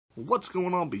What's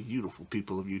going on, beautiful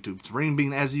people of YouTube? It's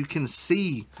Renebean. As you can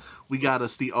see, we got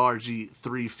us the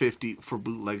RG350 for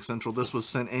Bootleg Central. This was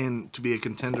sent in to be a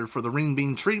contender for the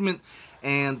Renebean treatment,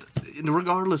 and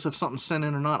regardless if something's sent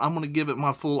in or not, I'm going to give it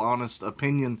my full honest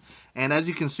opinion. And as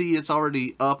you can see, it's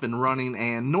already up and running.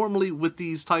 And normally with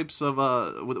these types of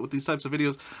with these types of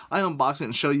videos, I unbox it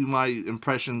and show you my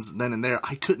impressions then and there.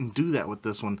 I couldn't do that with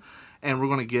this one, and we're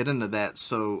going to get into that.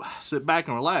 So sit back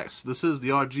and relax. This is the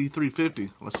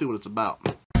RG350. Let's see what it's about.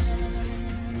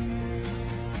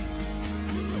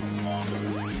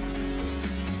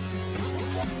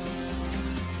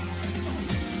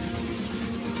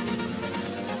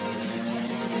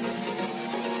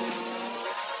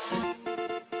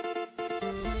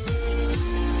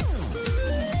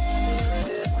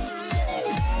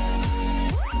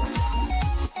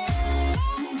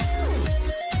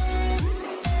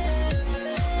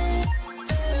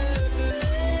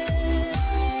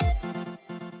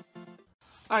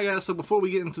 Alright guys, so before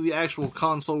we get into the actual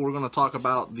console, we're going to talk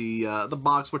about the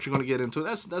box, what you're going to get into.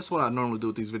 That's what I normally do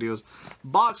with these videos.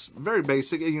 Box, very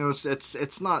basic. You know,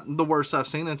 it's not the worst I've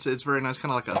seen. It's very nice,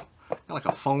 kind of like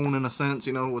a phone in a sense.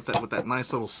 You know, with that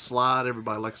nice little slide.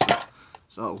 Everybody likes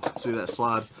to see that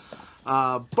slide.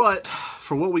 But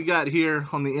for what we got here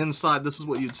on the inside, this is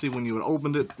what you'd see when you would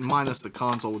opened it, minus the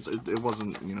console. It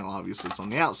wasn't, you know, obviously it's on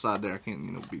the outside there. I can't,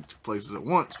 you know, be two places at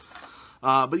once.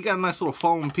 But you got a nice little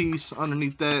foam piece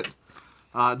underneath that.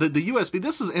 The USB,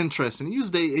 this is interesting. It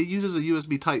uses a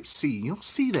USB Type-C. You don't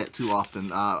see that too often.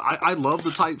 I love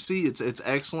the Type-C. It's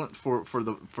excellent for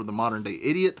the modern day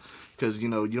idiot, because you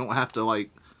know, you don't have to like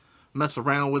mess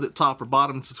around with it top or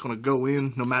bottom. It's just going to go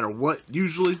in no matter what,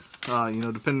 usually. You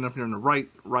know, depending if you're in the right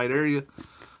area.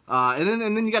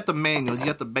 And then you got the manual. You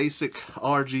got the basic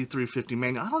RG350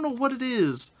 manual. I don't know what it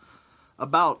is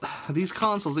about these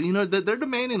consoles, you know, they're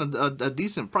demanding a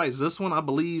decent price. This one, I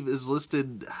believe, is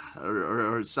listed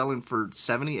or selling for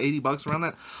 70, 80 bucks, around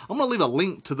that. I'm going to leave a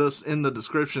link to this in the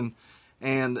description.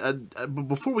 And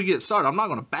before we get started, I'm not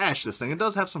going to bash this thing. It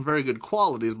does have some very good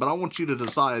qualities, but I want you to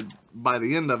decide by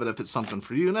the end of it if it's something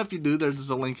for you. And if you do,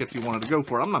 there's a link if you wanted to go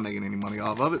for it. I'm not making any money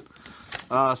off of it,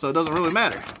 so it doesn't really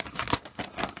matter.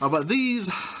 But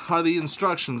these are the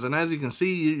instructions, and as you can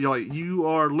see, you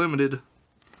are limited.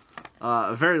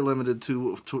 Very limited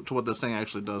to what this thing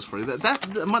actually does for you.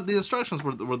 The instructions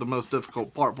were the most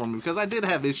difficult part for me, because I did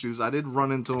have issues. I did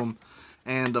run into them,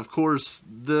 and of course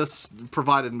this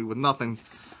provided me with nothing.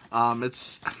 I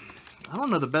don't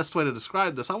know the best way to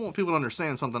describe this. I want people to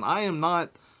understand something. I am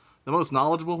not the most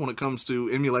knowledgeable when it comes to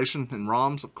emulation and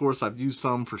ROMs. Of course, I've used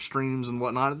some for streams and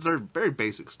whatnot. It's very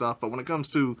basic stuff, but when it comes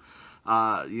to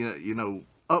you know,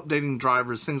 updating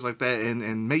drivers, things like that,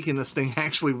 and making this thing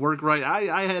actually work right,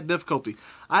 I had difficulty.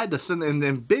 I had to send,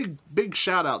 and big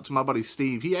shout out to my buddy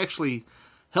Steve. He actually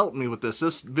helped me with this.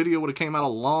 This video would have came out a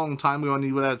long time ago, and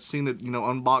you would have seen it, you know,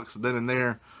 unboxed then and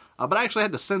there. But I actually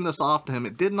had to send this off to him.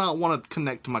 It did not want to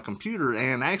connect to my computer,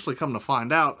 and actually come to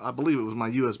find out, I believe it was my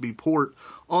USB port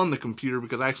on the computer,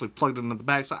 because I actually plugged it into the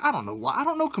back. So I don't know why. I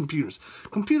don't know computers.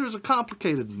 Computers are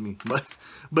complicated to me,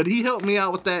 but he helped me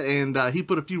out with that, and he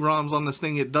put a few ROMs on this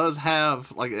thing. It does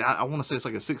have, like, I want to say it's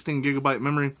like a 16 gigabyte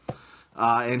memory,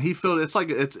 and he filled it's like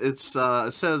it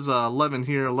says 11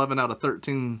 here, 11 out of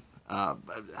 13. I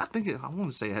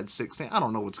want to say it had 16. I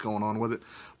don't know what's going on with it,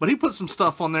 but he put some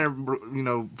stuff on there, you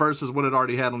know, versus what it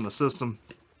already had on the system.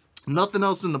 Nothing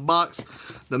else in the box.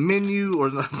 The menu, or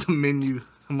the menu,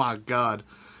 my God.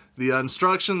 The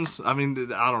instructions, I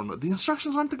mean, I don't know. The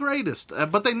instructions aren't the greatest,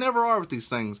 but they never are with these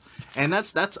things. And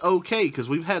that's okay, because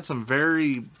we've had some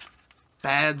very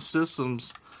bad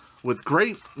systems with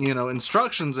great, you know,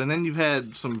 instructions, and then you've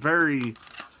had some very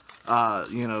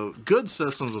you know, good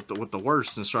systems with the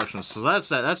worst instructions. So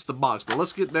that's the box. But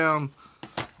let's get down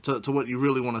to what you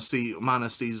really want to see,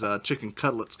 minus these chicken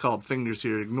cutlets called fingers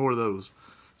here. Ignore those.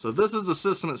 So this is the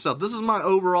system itself. This is my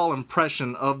overall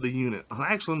impression of the unit.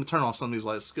 Actually, let me turn off some of these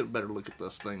lights. Let's get a better look at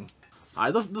this thing.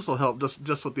 Alright, this will help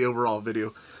just with the overall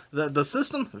video. The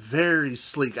system, very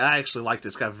sleek. I actually like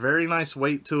this. Got very nice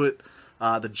weight to it.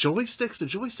 The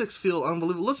joysticks feel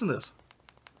unbelievable. Listen to this.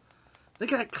 They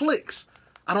got clicks.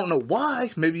 I don't know why.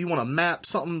 Maybe you want to map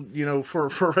something, you know, for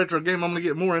a retro game. I'm going to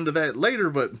get more into that later,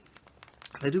 but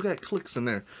they do got clicks in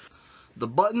there. The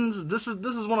buttons, this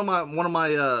is one of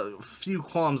my few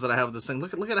qualms that I have with this thing.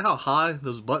 Look at how high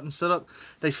those buttons set up.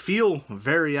 They feel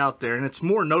very out there, and it's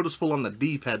more noticeable on the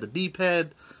D-pad. The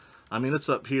D-pad, I mean, it's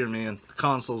up here, man. The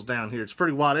console's down here. It's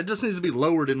pretty wide. It just needs to be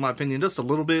lowered, in my opinion, just a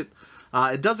little bit.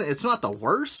 It's not the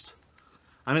worst,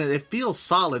 I mean, it feels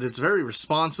solid. It's very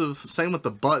responsive. Same with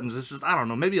the buttons. This is, I don't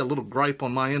know, maybe a little gripe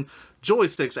on my end.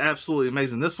 Joystick's absolutely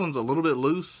amazing. This one's a little bit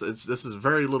loose. This is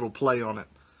very little play on it,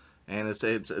 and it's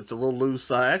a little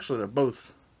loose. Actually, they're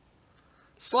both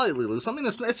slightly loose. I mean,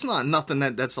 it's not nothing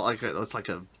that's like it's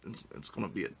going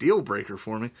to be a deal breaker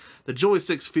for me. The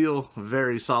joysticks feel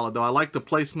very solid though. I like the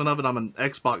placement of it. I'm an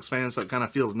Xbox fan, so it kind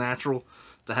of feels natural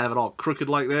to have it all crooked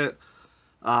like that.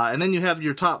 And then you have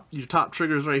your top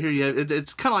triggers right here. You have,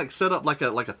 it's kind of like set up like a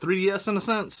 3DS in a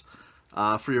sense,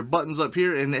 for your buttons up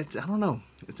here. And I don't know,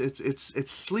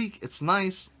 it's sleek, it's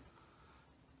nice,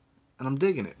 and I'm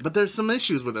digging it. But there's some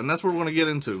issues with it, and that's what we're going to get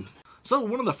into. So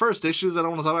one of the first issues that I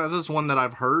want to talk about is this one that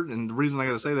I've heard, and the reason I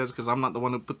got to say that is because I'm not the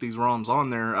one who put these ROMs on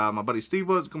there. My buddy Steve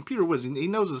was a computer whiz. He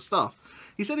knows his stuff.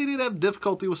 He said he did have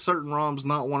difficulty with certain ROMs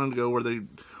not wanting to go where they,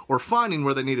 or finding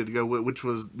where they needed to go, which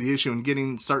was the issue in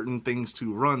getting certain things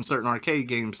to run, certain arcade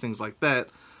games, things like that.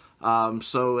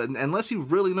 So unless you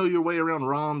really know your way around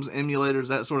ROMs, emulators,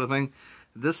 that sort of thing,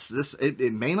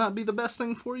 it may not be the best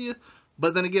thing for you.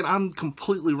 But then again, I'm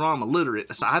completely ROM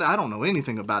illiterate, so I don't know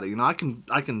anything about it. You know, I can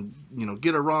you know,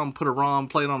 get a ROM, put a ROM,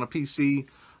 play it on a PC.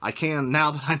 I can, now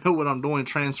that I know what I'm doing,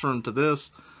 transfer them to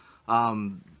this.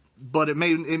 But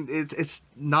it's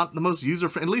not the most user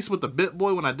friendly. At least with the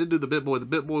BitBoy, when I did do the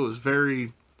BitBoy was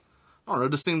very, I don't know,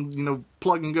 it just seemed, you know,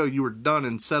 plug and go. You were done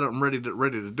and set up and ready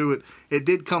to do it. It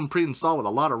did come pre-installed with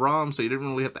a lot of ROMs, so you didn't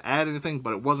really have to add anything.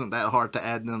 But it wasn't that hard to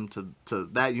add them to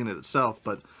that unit itself.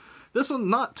 But this one,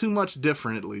 not too much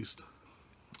different, at least.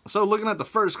 So looking at the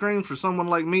first screen for someone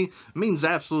like me means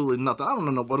absolutely nothing. I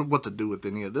don't know what to do with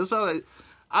any of this.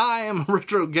 I am a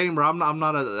retro gamer. I'm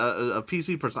not a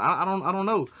PC person. I don't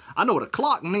know. I know what a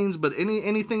clock means, but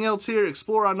anything else here,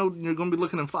 Explorer, I know you're going to be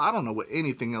looking at. I don't know what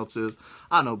anything else is.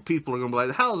 I know people are going to be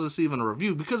like, how is this even a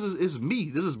review? Because it's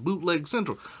me. This is Bootleg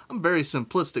Central. I'm a very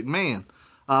simplistic man.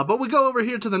 But we go over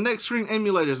here to the next screen,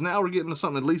 emulators. Now we're getting to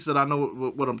something at least that I know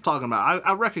what I'm talking about.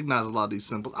 I recognize a lot of these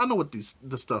symbols. I know what this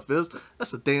stuff is.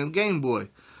 That's a damn Game Boy.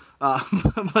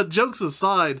 But jokes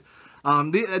aside,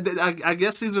 I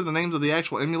guess these are the names of the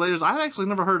actual emulators. I've actually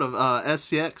never heard of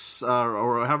SCX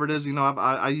or however it is. You know,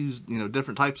 I use, you know,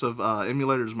 different types of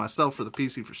emulators myself for the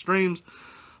PC for streams.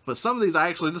 But some of these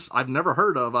I've never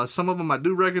heard of. Some of them I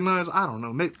do recognize. I don't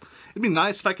know. Maybe it'd be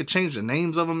nice if I could change the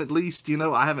names of them at least. You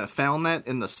know, I haven't found that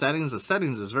in the settings. The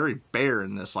settings is very bare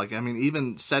in this. Like, I mean,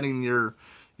 even setting the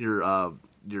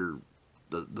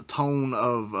tone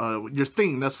of your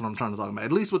theme. That's what I'm trying to talk about.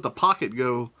 At least with the Pocket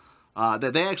Go,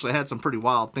 that they actually had some pretty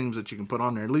wild themes that you can put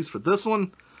on there. At least for this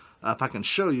one, if I can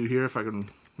show you here, if I can,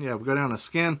 yeah, we go down to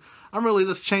skin. I'm really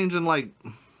just changing, like,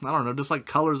 I don't know, just like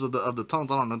colors of the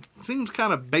tones. I don't know. It seems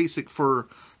kind of basic for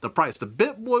the price. The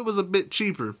BitBoy was a bit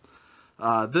cheaper.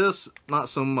 This, not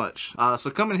so much.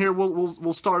 So coming here,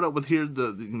 we'll start up with here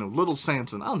the you know, Little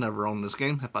Samson. I'll never own this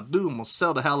game. If I do, I'm gonna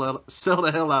sell the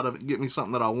hell out of it and get me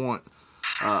something that I want.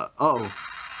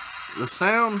 The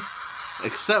sound,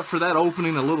 except for that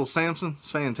opening of Little Samson, is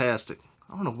fantastic.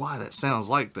 I don't know why that sounds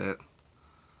like that.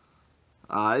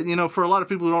 You know, for a lot of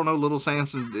people who don't know, Little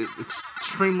Samson,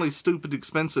 extremely stupid,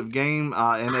 expensive game.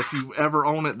 And if you ever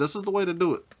own it, this is the way to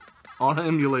do it on an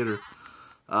emulator.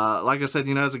 Like I said,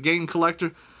 you know, as a game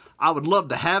collector, I would love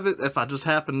to have it if I just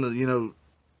happen to, you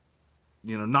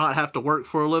know, not have to work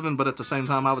for a living. But at the same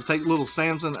time, I would take Little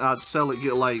Samson and I'd sell it,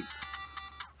 get like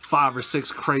 5 or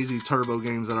 6 crazy turbo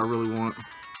games that I really want.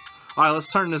 All right,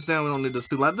 let's turn this down. We don't need this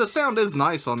too loud. The sound is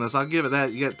nice on this. I'll give it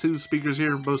that. You got 2 speakers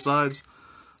here on both sides.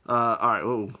 All right,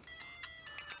 whoa.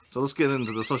 So let's get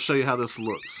into this. I'll show you how this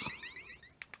looks.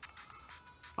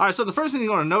 All right, so the first thing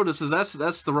you're going to notice is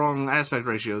that's the wrong aspect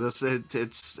ratio. It's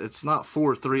not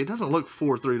 4:3. It doesn't look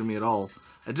 4:3 to me at all.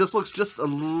 It just looks just a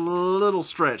little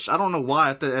stretched. I don't know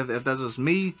why, if that's just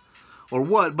me or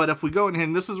what. But if we go in here,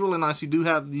 and this is really nice. You do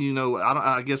have, you know,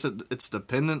 I guess it's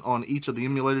dependent on each of the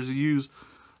emulators you use.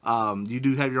 You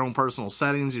do have your own personal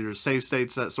settings, your save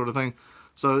states, that sort of thing.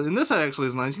 So, and this actually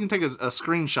is nice. You can take a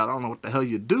screenshot. I don't know what the hell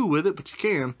you do with it, but you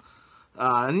can.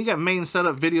 And you got main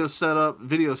setup, video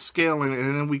scaling,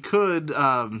 and then we could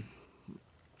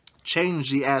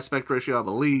change the aspect ratio, I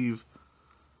believe.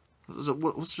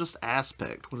 What's just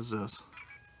aspect? What is this?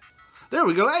 There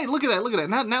we go. Hey, look at that! Look at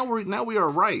that! Now we are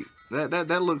right.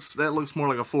 That looks more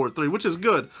like a 4:3, which is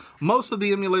good. Most of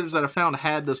the emulators that I found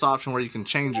had this option where you can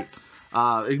change it.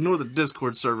 Ignore the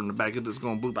Discord server in the back. It's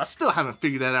going boop. I still haven't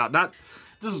figured that out.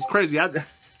 This is crazy.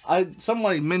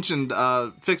 Somebody mentioned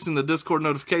fixing the Discord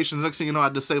notifications. Next thing you know, I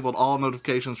disabled all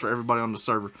notifications for everybody on the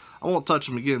server. I won't touch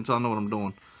them again until I know what I'm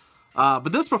doing.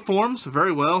 But this performs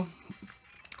very well.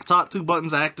 Top 2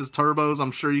 buttons act as turbos.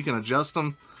 I'm sure you can adjust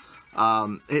them.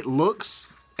 It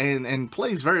looks and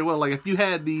plays very well. Like if you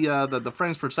had the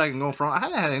frames per second going from, I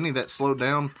haven't had any that slowed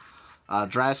down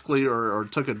drastically or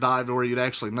took a dive to where you'd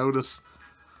actually notice.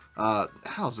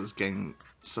 How's this game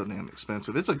so damn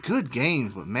expensive? It's a good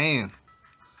game, but man,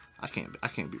 I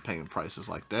can't be paying prices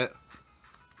like that.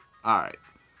 All right.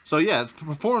 So yeah, it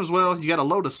performs well. You got a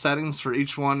load of settings for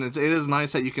each one. It is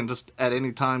nice that you can just at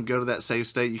any time go to that save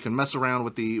state. You can mess around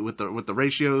with the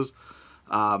ratios,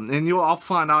 and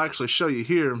I'll actually show you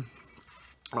here.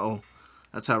 Oh,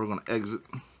 that's how we're gonna exit.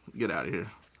 Get out of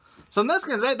here. So that's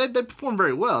they perform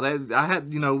very well. I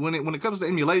had, you know, when it comes to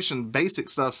emulation, basic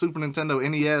stuff, Super Nintendo,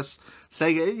 NES,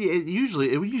 Sega, it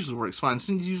usually works fine. It's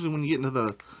usually when you get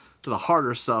into the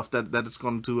harder stuff that it's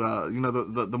going to you know,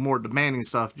 the more demanding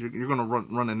stuff, you're going to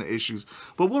run into issues.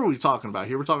 But what are we talking about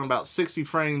here? We're talking about 60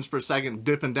 frames per second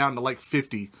dipping down to like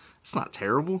 50. It's not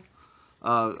terrible.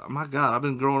 My God, I've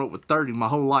been growing up with 30 my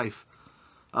whole life.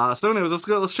 So anyways,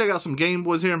 let's check out some Game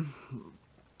Boys here.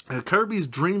 Kirby's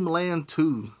Dream Land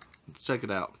 2. Let's check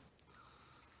it out.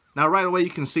 Now right away you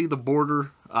can see the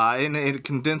border, and it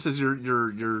condenses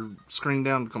your screen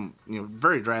down, you know,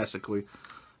 very drastically.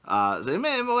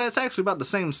 Man, well, it's actually about the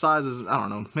same size as, I don't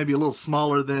know, maybe a little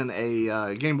smaller than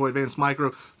a Game Boy Advance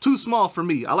Micro. Too small for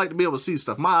me. I like to be able to see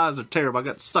stuff. My eyes are terrible. I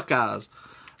got suck eyes.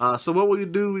 So what we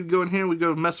do, we go in here, we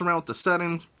go mess around with the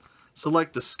settings,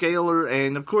 select the scaler,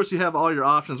 and of course you have all your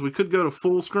options. We could go to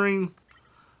full screen,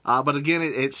 but again,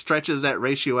 it stretches that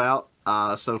ratio out.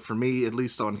 So for me, at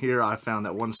least on here, I found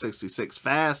that 166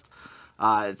 fast.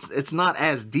 It's not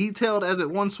as detailed as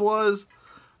it once was.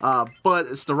 But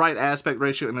it's the right aspect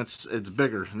ratio, and it's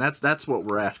bigger, and that's what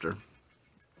we're after.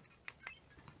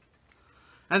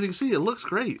 As you can see, it looks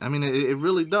great. I mean, it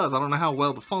really does. I don't know how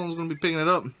well the phone's going to be picking it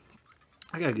up.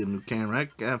 I gotta get a new camera.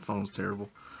 That phone's terrible.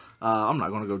 I'm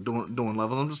not going to go doing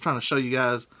levels. I'm just trying to show you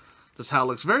guys just how it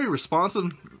looks. Very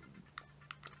responsive.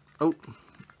 Oh,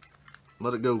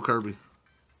 let it go, Kirby.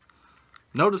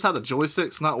 Notice how the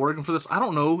joystick's not working for this. I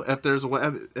don't know if there's a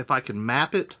way, if I can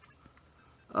map it.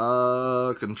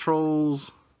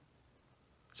 Controls.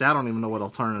 See, I don't even know what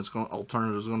alternative's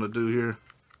going to do here.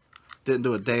 Didn't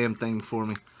do a damn thing for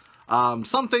me.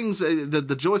 Some things,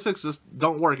 the joysticks just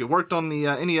don't work. It worked on the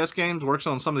NES games, works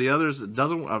on some of the others. It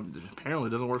doesn't, apparently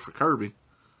doesn't work for Kirby.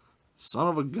 Son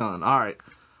of a gun. Alright,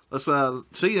 let's,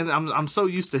 see, I'm so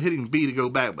used to hitting B to go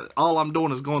back, but all I'm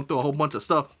doing is going through a whole bunch of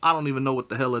stuff. I don't even know what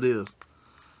the hell it is.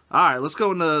 Alright, let's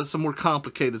go into some more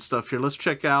complicated stuff here. Let's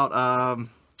check out,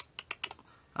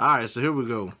 alright, so here we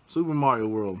go. Super Mario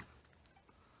World.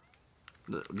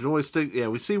 The joystick, yeah,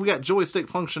 we got joystick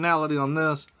functionality on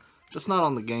this, just not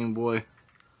on the Game Boy.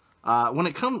 When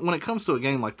it comes to a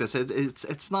game like this,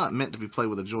 it's not meant to be played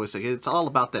with a joystick. It's all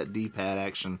about that D-pad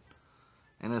action.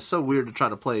 And it's so weird to try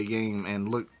to play a game and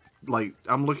look like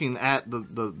I'm looking at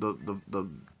the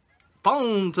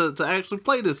phone to actually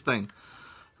play this thing.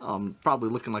 I'm probably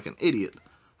looking like an idiot.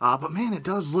 But man, it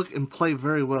does look and play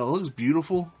very well. It looks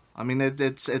beautiful. I mean,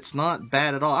 it's not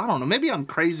bad at all. I don't know. Maybe I'm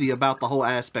crazy about the whole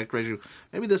aspect ratio.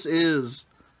 Maybe this is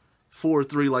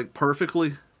 4:3 like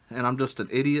perfectly, and I'm just an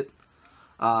idiot,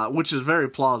 which is very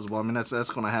plausible. I mean, that's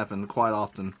going to happen quite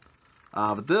often.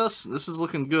 But this is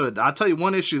looking good. I'll tell you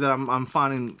one issue that I'm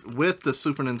finding with the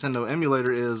Super Nintendo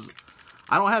emulator is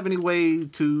I don't have any way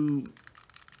to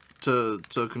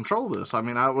control this. I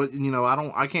mean,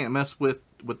 I can't mess with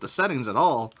the settings at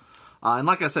all. And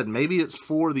like I said, maybe it's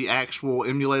for the actual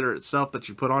emulator itself that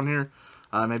you put on here.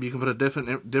 Maybe you can put a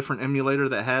different emulator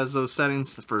that has those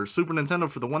settings. For Super Nintendo,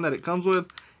 for the one that it comes with,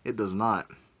 it does not.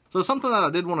 So something that I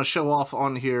did want to show off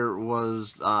on here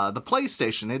was the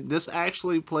PlayStation. This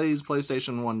actually plays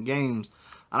PlayStation 1 games.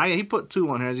 And he put 2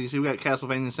 on here. As you can see, we got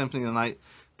Castlevania Symphony of the Night,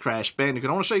 Crash Bandicoot.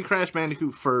 I want to show you Crash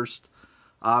Bandicoot first.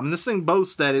 This thing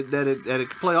boasts that it can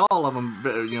play all of them,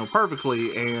 you know,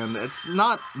 perfectly, and it's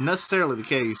not necessarily the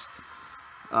case.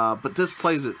 But this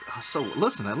plays it. So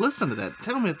listen to that.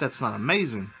 Tell me if that's not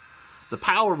amazing. The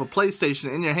power of a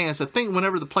PlayStation in your hands. So think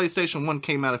whenever the PlayStation 1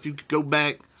 came out, if you could go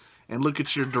back and look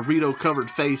at your Dorito covered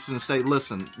face and say,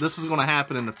 listen, this is going to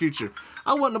happen in the future,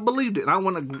 I wouldn't have believed it. And I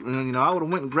would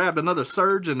have went and grabbed another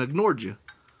Surge and ignored you.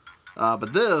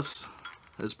 But this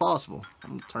is possible.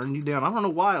 I'm turning you down. I don't know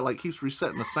why it like keeps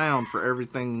resetting the sound for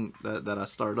everything that I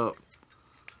start up.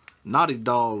 Naughty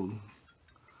Dog.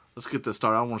 Let's get this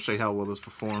started. I want to show you how well this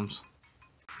performs.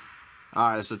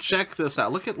 Alright, so check this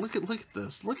out. Look at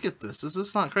this. Look at this. Is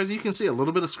this not crazy? You can see a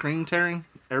little bit of screen tearing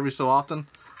every so often.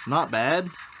 Not bad.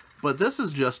 But this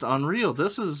is just unreal.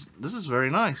 This is very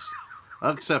nice.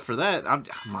 Except for that, oh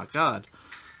my God.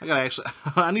 I gotta actually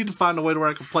I need to find a way to where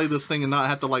I can play this thing and not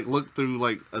have to like look through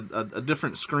like a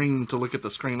different screen to look at the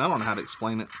screen. I don't know how to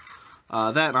explain it.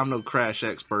 That and I'm no crash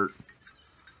expert.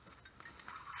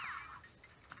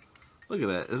 Look at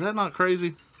that. Is that not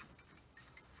crazy?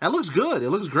 That looks good. It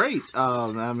looks great.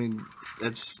 I mean,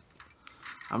 it's...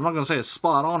 I'm not gonna say it's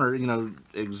spot on or, you know,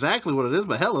 exactly what it is,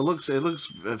 but hell, it looks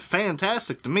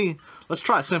fantastic to me. Let's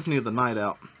try Symphony of the Night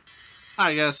out.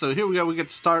 Alright guys, so here we go. We get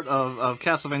the start of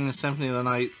Castlevania Symphony of the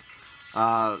Night.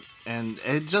 And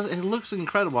it looks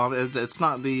incredible. It's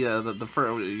not the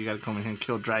first... You gotta come in here and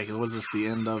kill Dracula. Was this the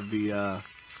end of the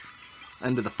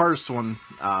first one?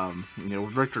 You know,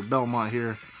 with Richter Belmont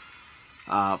here.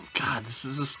 God, this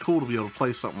is just cool to be able to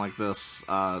play something like this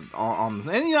and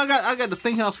you know, I got to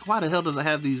thinking, I was like, why the hell does it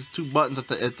have these two buttons at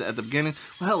the beginning?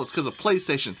 Well, hell, it's because of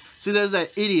PlayStation. See, there's that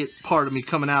idiot part of me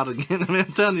coming out again. I mean,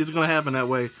 I'm telling you, it's gonna happen that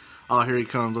way. Oh, here he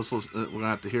comes. Let's listen. We're gonna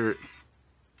have to hear it.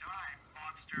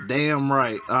 Damn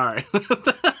right. All right.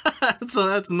 So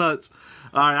that's nuts.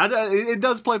 All right, it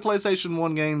does play PlayStation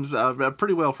 1 games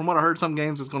pretty well. From what I heard, some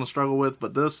games it's going to struggle with,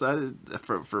 but this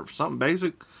for something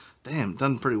basic, damn,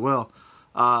 done pretty well.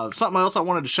 Something else I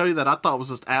wanted to show you that I thought was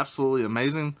just absolutely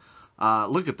amazing.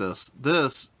 Look at this.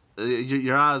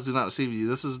 Your eyes do not deceive you.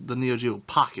 This is the Neo Geo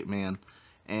Pocket, man.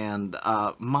 And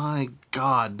my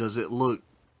God, does it look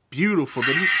beautiful.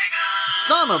 The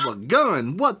son of a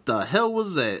gun. What the hell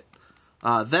was that?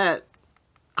 That,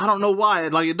 I don't know why.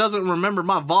 It doesn't remember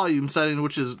my volume setting,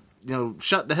 which is, you know,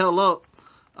 shut the hell up.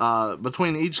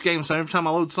 Between each game, so every time I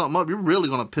load something up, you're really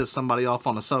going to piss somebody off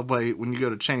on the subway when you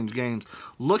go to change games.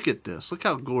 Look at this. Look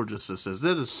how gorgeous this is.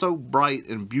 This is so bright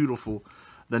and beautiful.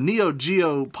 The Neo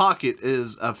Geo Pocket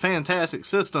is a fantastic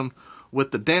system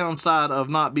with the downside of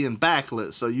not being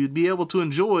backlit. So you'd be able to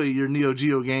enjoy your Neo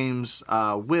Geo games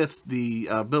with the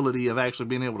ability of actually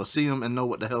being able to see them and know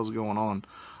what the hell's going on.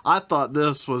 I thought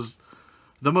this was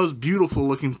the most beautiful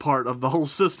looking part of the whole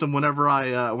system. Whenever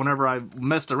I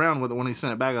messed around with it when he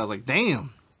sent it back, I was like,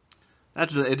 damn,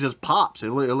 it just pops.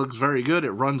 It looks very good.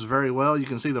 It runs very well. You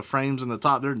can see the frames in the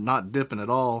top; they're not dipping at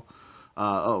all.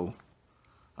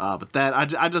 But that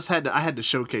I had to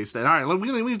showcase that. All right,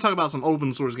 we need to talk about some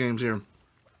open source games here.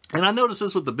 And I noticed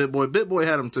this with the BitBoy. BitBoy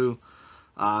had them too,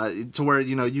 to where,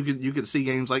 you know, you could see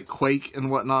games like Quake and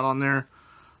whatnot on there.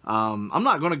 I'm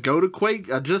not going to go to Quake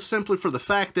just simply for the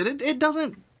fact that it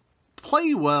doesn't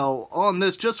play well on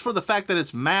this, just for the fact that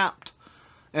it's mapped.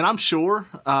 And I'm sure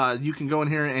you can go in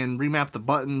here and remap the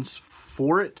buttons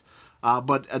for it.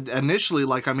 But initially,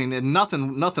 like, I mean,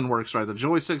 nothing works right. The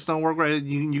joysticks don't work right.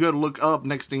 You go to look up,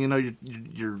 next thing you know,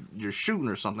 you're shooting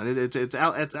or something.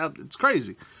 It's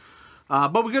crazy.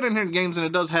 But we get in here in games, and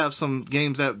it does have some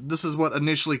games that this is what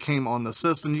initially came on the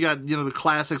system. You got, you know, the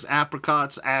classics,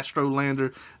 Apricots,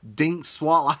 Astrolander, Dink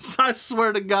Swallow. I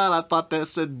swear to God, I thought that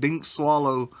said Dink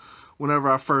Swallow whenever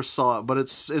I first saw it. But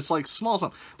it's like small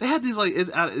stuff. They had these like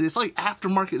it's like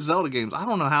aftermarket Zelda games. I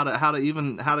don't know how to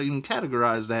even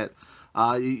categorize that.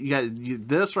 You got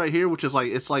this right here, which is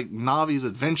like, it's like Navi's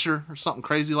Adventure or something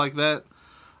crazy like that.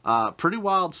 Pretty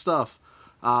wild stuff.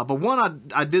 But one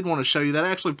I did want to show you that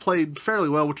actually played fairly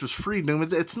well, which was Free Doom.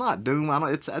 It's not Doom.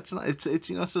 It's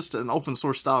you know, it's just an open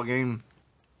source style game.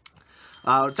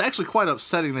 It's actually quite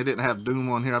upsetting they didn't have Doom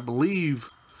on here. I believe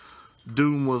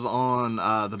Doom was on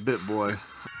the BitBoy.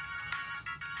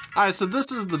 All right, so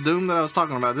this is the Doom that I was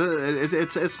talking about.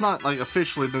 It's not like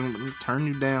officially Doom. Let me turn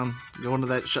you down. Go into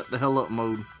that shut the hell up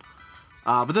mode.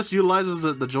 But this utilizes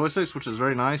the joysticks, which is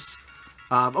very nice.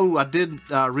 Oh, I did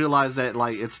realize that,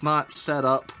 like, it's not set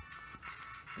up.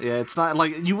 Yeah, it's not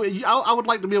like I would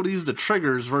like to be able to use the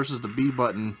triggers versus the B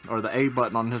button or the A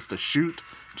button on this to shoot.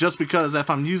 Just because if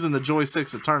I'm using the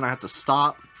joysticks to turn, I have to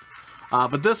stop.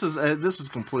 But this is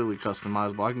completely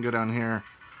customizable. I can go down here,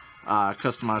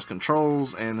 customize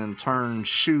controls, and then turn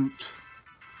shoot,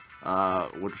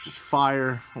 which is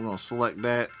fire. We're gonna select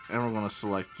that, and we're gonna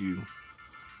select you.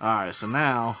 All right, so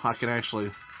now I can actually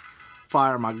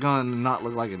fire my gun and not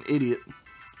look like an idiot.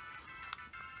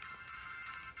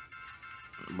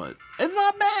 But it's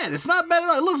not bad. It's not bad at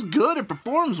all. It looks good. It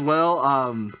performs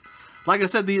well. Like I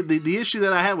said, the issue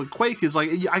that I had with Quake is,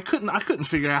 like, I couldn't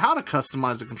figure out how to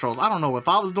customize the controls. I don't know if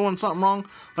I was doing something wrong,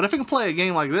 but if I can play a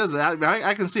game like this,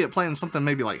 I can see it playing something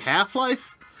maybe like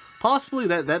Half-Life. Possibly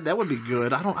that would be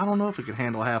good. I don't know if it can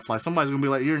handle Half-Life. Somebody's gonna be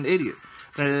like, "You're an idiot.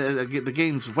 The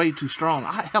game's way too strong."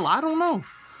 Hell, I don't know.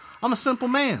 I'm a simple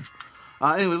man.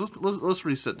 Anyways, let's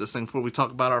reset this thing before we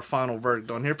talk about our final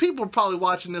verdict on here. People are probably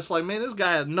watching this like, man, this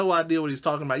guy has no idea what he's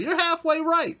talking about. You're halfway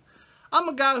right. I'm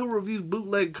a guy who reviews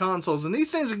bootleg consoles, and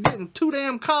these things are getting too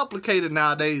damn complicated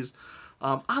nowadays.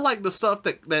 I like the stuff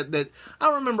that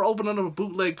I remember opening up a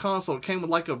bootleg console. It came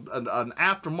with like an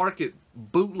aftermarket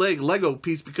bootleg Lego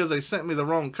piece because they sent me the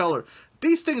wrong color.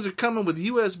 These things are coming with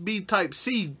USB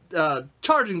Type-C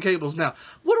charging cables now.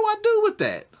 What do I do with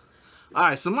that?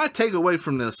 Alright, so my takeaway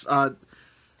from this, I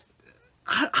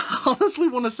honestly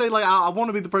want to say, like, I want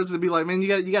to be the person to be like, man, you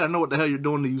got to know what the hell you're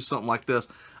doing to use something like this.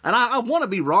 And I want to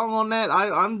be wrong on that.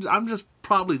 I'm just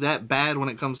probably that bad when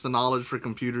it comes to knowledge for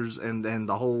computers and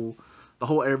the whole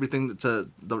everything to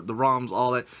the ROMs,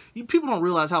 all that. People don't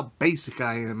realize how basic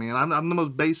I am, man. I'm the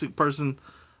most basic person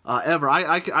ever.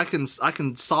 I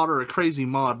can solder a crazy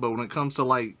mod, but when it comes to,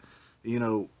 like, you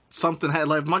know, something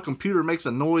like if my computer makes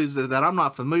a noise that I'm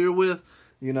not familiar with,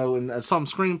 you know, and some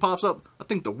screen pops up, I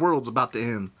think the world's about to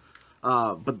end.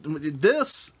 But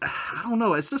this, I don't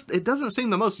know. It's just, it doesn't seem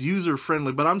the most user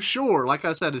friendly. But I'm sure, like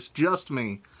I said, it's just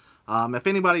me. If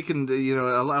anybody can, you know,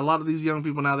 a lot of these young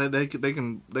people now, they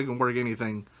can work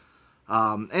anything.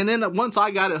 And then once I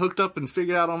got it hooked up and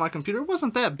figured out on my computer, it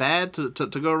wasn't that bad to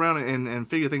go around and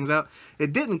figure things out.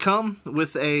 It didn't come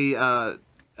with a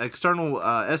external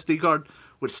SD card,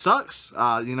 which sucks.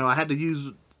 You know, I had to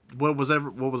use what was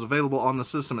available on the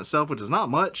system itself, which is not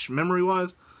much memory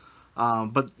wise.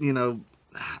 But you know,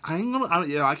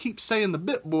 I keep saying the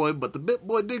BitBoy, but the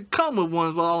BitBoy did come with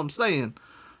one, is all I'm saying.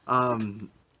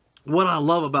 What I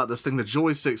love about this thing, the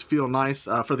joysticks feel nice.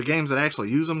 For the games that actually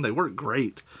use them, they work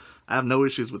great. I have no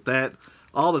issues with that.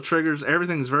 All the triggers,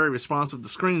 everything's very responsive. The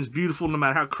screen's beautiful, no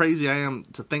matter how crazy I am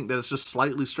to think that it's just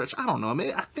slightly stretched. I don't know. I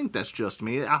mean, I think that's just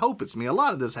me. I hope it's me. A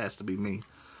lot of this has to be me.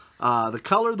 The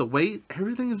color, the weight,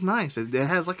 everything is nice. It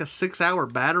has like a 6-hour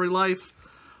battery life.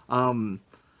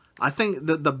 I think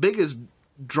the biggest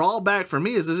drawback for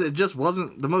me is it just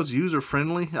wasn't the most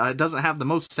user-friendly. It doesn't have the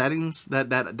most settings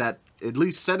that at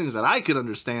least settings that I could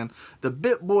understand. The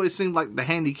BitBoy seemed like the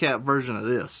handicap version of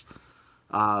this.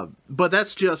 But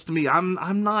that's just me.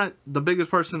 I'm not the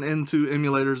biggest person into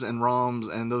emulators and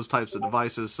ROMs and those types of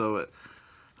devices, so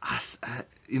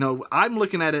you know, I'm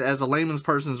looking at it as a layman's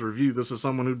person's review. This is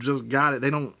someone who just got it.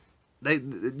 You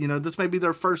know, this may be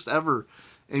their first ever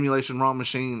emulation ROM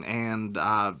machine, and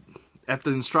if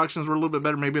the instructions were a little bit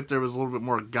better, maybe if there was a little bit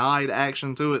more guide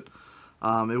action to it,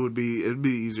 it'd be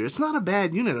easier. It's not a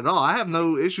bad unit at all. I have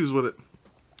no issues with it.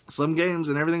 Some games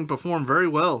and everything perform very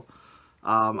well.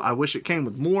 I wish it came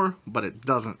with more, but it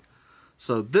doesn't.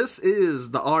 So this is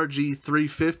the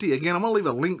RG350. Again, I'm going to leave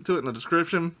a link to it in the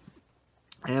description.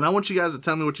 And I want you guys to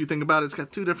tell me what you think about it. It's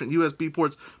got 2 different USB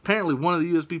ports. Apparently one of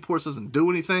the USB ports doesn't do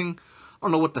anything. I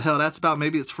don't know what the hell that's about.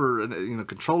 Maybe it's for, you know,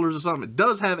 controllers or something. It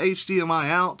does have HDMI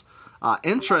out.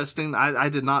 Interesting. I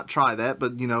did not try that,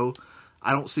 but, you know,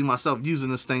 I don't see myself using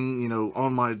this thing, you know,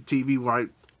 on my TV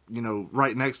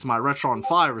right next to my Retron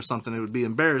 5 or something. It would be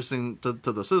embarrassing to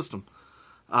the system.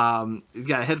 You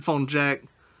got a headphone jack,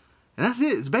 and that's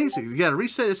it. It's basic. You got to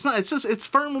reset. It's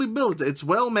firmly built. It's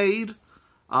well made.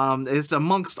 It's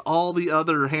amongst all the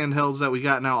other handhelds that we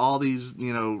got now. All these,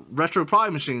 you know,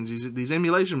 RetroPie machines, these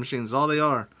emulation machines, all they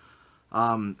are.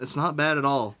 It's not bad at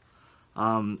all.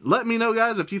 Let me know,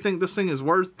 guys, if you think this thing is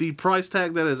worth the price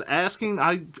tag that is asking.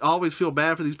 I always feel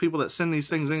bad for these people that send these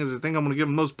things in because they think I'm going to give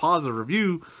them the most positive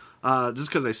review just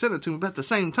because they sent it to me. But at the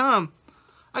same time,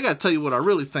 I got to tell you what I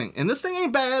really think. And this thing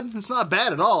ain't bad. It's not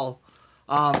bad at all.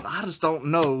 I just don't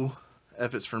know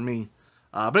if it's for me.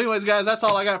 But anyways, guys, that's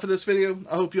all I got for this video.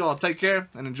 I hope you all take care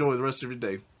and enjoy the rest of your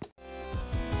day.